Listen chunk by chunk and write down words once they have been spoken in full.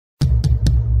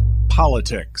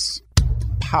Politics,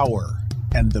 power,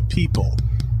 and the people.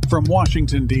 From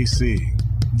Washington, D.C.,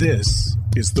 this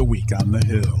is The Week on the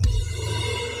Hill.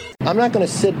 I'm not going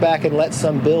to sit back and let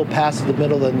some bill pass in the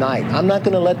middle of the night. I'm not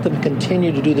going to let them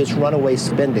continue to do this runaway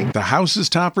spending. The House's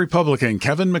top Republican,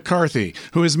 Kevin McCarthy,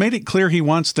 who has made it clear he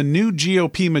wants the new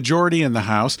GOP majority in the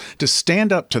House to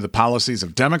stand up to the policies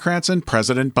of Democrats and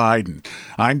President Biden.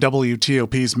 I'm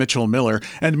WTOP's Mitchell Miller,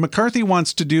 and McCarthy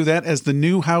wants to do that as the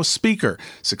new House Speaker,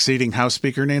 succeeding House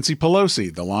Speaker Nancy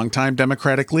Pelosi, the longtime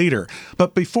Democratic leader.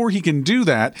 But before he can do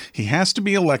that, he has to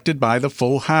be elected by the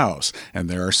full House, and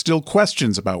there are still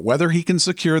questions about whether he can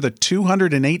secure the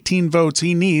 218 votes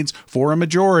he needs for a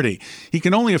majority. He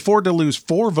can only afford to lose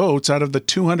 4 votes out of the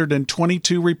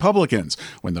 222 Republicans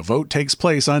when the vote takes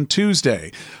place on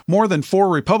Tuesday. More than 4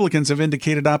 Republicans have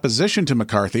indicated opposition to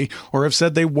McCarthy or have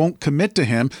said they won't commit to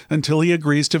him until he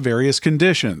agrees to various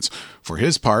conditions. For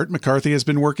his part, McCarthy has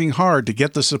been working hard to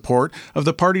get the support of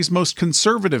the party's most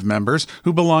conservative members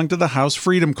who belong to the House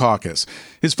Freedom Caucus.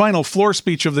 His final floor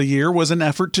speech of the year was an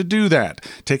effort to do that,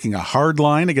 taking a hard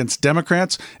line against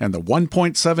Democrats and the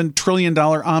 $1.7 trillion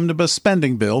omnibus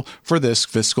spending bill for this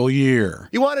fiscal year.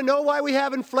 You want to know why we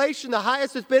have inflation, the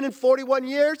highest it's been in 41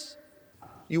 years?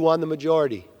 You won the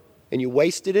majority, and you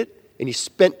wasted it, and you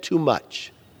spent too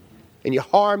much, and you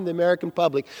harmed the American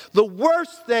public. The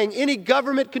worst thing any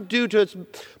government could do to its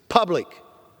public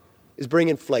is bring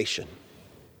inflation.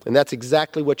 And that's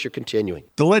exactly what you're continuing.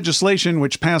 The legislation,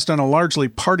 which passed on a largely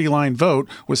party-line vote,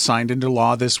 was signed into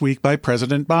law this week by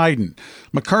President Biden.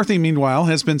 McCarthy, meanwhile,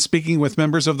 has been speaking with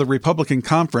members of the Republican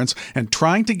conference and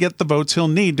trying to get the votes he'll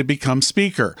need to become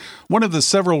Speaker. One of the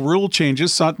several rule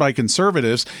changes sought by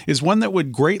conservatives is one that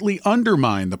would greatly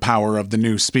undermine the power of the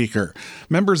new Speaker.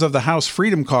 Members of the House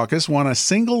Freedom Caucus want a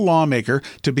single lawmaker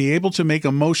to be able to make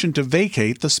a motion to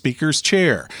vacate the Speaker's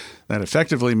chair. That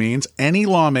effectively means any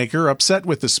lawmaker upset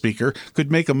with the Speaker could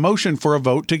make a motion for a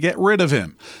vote to get rid of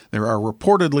him. There are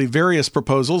reportedly various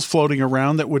proposals floating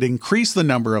around that would increase the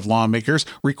number of lawmakers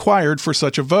required for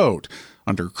such a vote.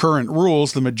 Under current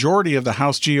rules, the majority of the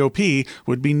House GOP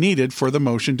would be needed for the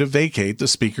motion to vacate the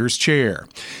Speaker's chair.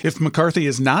 If McCarthy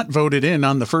is not voted in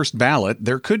on the first ballot,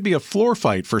 there could be a floor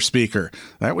fight for Speaker.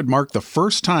 That would mark the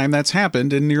first time that's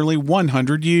happened in nearly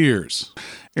 100 years.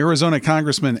 Arizona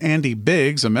Congressman Andy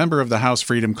Biggs, a member of the House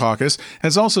Freedom Caucus,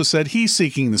 has also said he's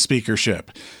seeking the speakership.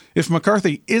 If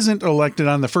McCarthy isn't elected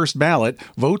on the first ballot,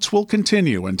 votes will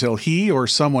continue until he or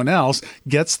someone else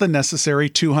gets the necessary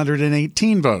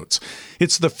 218 votes.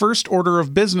 It's the first order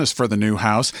of business for the new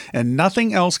House, and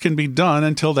nothing else can be done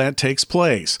until that takes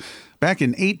place. Back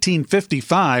in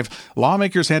 1855,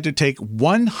 lawmakers had to take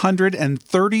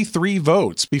 133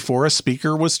 votes before a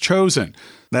speaker was chosen.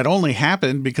 That only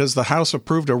happened because the House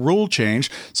approved a rule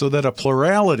change so that a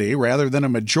plurality rather than a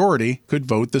majority could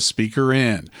vote the speaker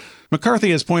in. McCarthy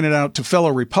has pointed out to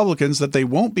fellow Republicans that they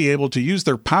won't be able to use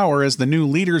their power as the new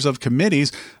leaders of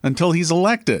committees until he's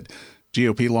elected.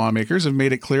 GOP lawmakers have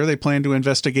made it clear they plan to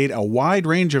investigate a wide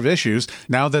range of issues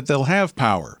now that they'll have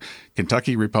power.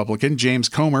 Kentucky Republican James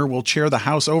Comer will chair the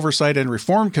House Oversight and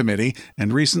Reform Committee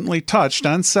and recently touched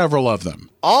on several of them.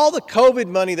 All the COVID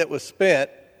money that was spent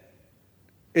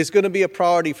is going to be a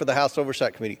priority for the House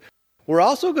Oversight Committee. We're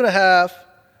also going to have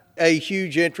a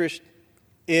huge interest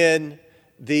in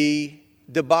the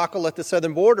debacle at the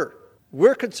southern border.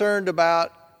 We're concerned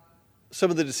about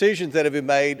some of the decisions that have been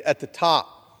made at the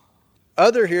top.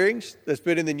 Other hearings that's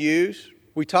been in the news,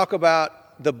 we talk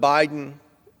about the Biden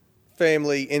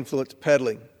family influence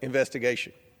peddling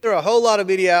investigation. There are a whole lot of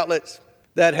media outlets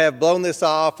that have blown this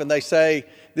off and they say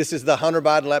this is the Hunter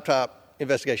Biden laptop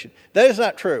investigation. That is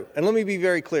not true. And let me be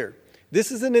very clear.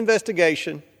 This is an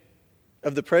investigation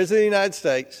of the President of the United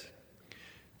States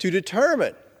to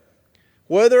determine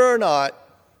whether or not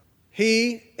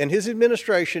he and his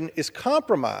administration is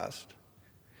compromised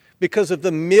because of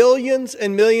the millions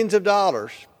and millions of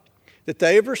dollars that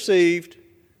they have received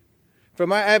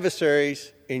from our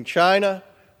adversaries in China,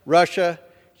 Russia,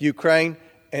 Ukraine,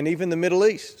 and even the Middle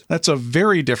East. That's a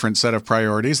very different set of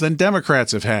priorities than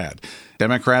Democrats have had.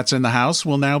 Democrats in the House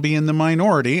will now be in the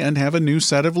minority and have a new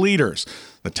set of leaders.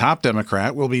 The top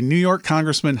Democrat will be New York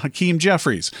Congressman Hakeem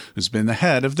Jeffries, who's been the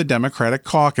head of the Democratic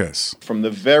caucus. From the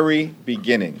very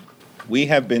beginning, we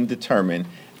have been determined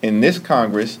in this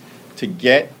Congress to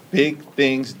get big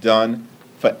things done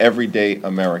for everyday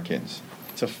Americans,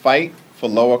 to fight for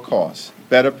lower costs,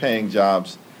 better paying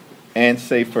jobs, and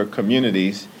safer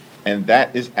communities. And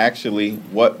that is actually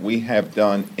what we have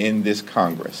done in this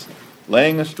Congress,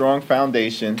 laying a strong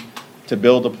foundation to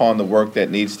build upon the work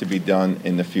that needs to be done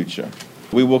in the future.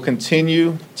 We will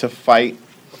continue to fight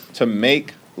to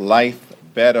make life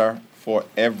better for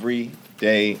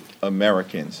everyday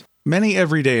Americans. Many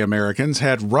everyday Americans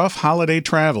had rough holiday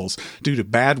travels due to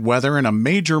bad weather and a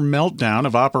major meltdown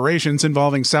of operations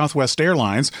involving Southwest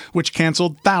Airlines, which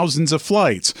canceled thousands of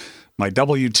flights. My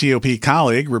WTOP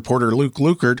colleague, reporter Luke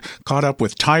Lukert, caught up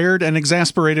with tired and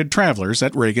exasperated travelers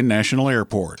at Reagan National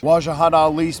Airport. Wajahad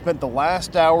Ali spent the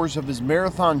last hours of his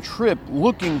marathon trip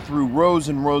looking through rows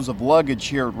and rows of luggage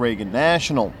here at Reagan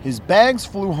National. His bags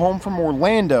flew home from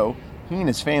Orlando. He and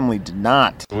his family did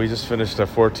not. We just finished a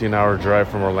 14-hour drive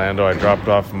from Orlando. I dropped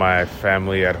off my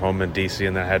family at home in D.C.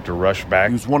 and then had to rush back.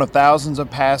 He was one of thousands of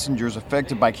passengers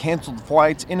affected by canceled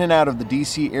flights in and out of the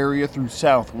D.C. area through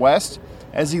Southwest.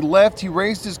 As he left, he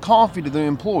raised his coffee to the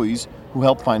employees who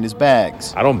helped find his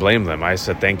bags. I don't blame them. I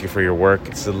said thank you for your work.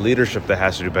 It's the leadership that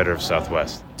has to do better of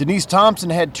Southwest. Denise Thompson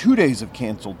had 2 days of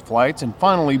canceled flights and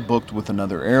finally booked with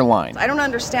another airline. I don't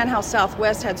understand how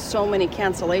Southwest had so many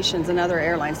cancellations and other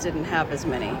airlines didn't have as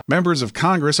many. Members of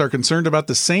Congress are concerned about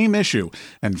the same issue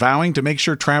and vowing to make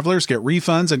sure travelers get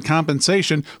refunds and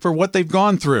compensation for what they've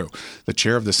gone through. The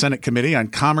chair of the Senate Committee on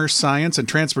Commerce, Science, and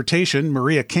Transportation,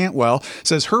 Maria Cantwell,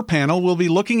 says her panel will be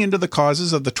looking into the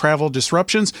causes of the travel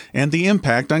disruptions and the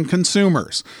impact on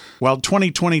consumers. While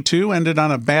 2022 ended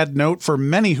on a bad note for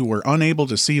many who were unable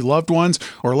to see loved ones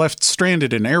or left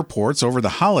stranded in airports over the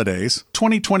holidays,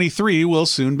 2023 will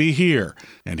soon be here.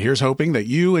 And here's hoping that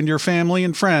you and your family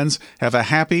and friends have a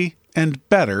happy and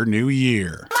better new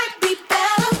year.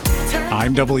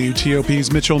 I'm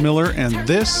WTOP's Mitchell Miller, and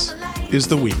this is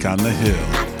The Week on the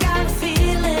Hill.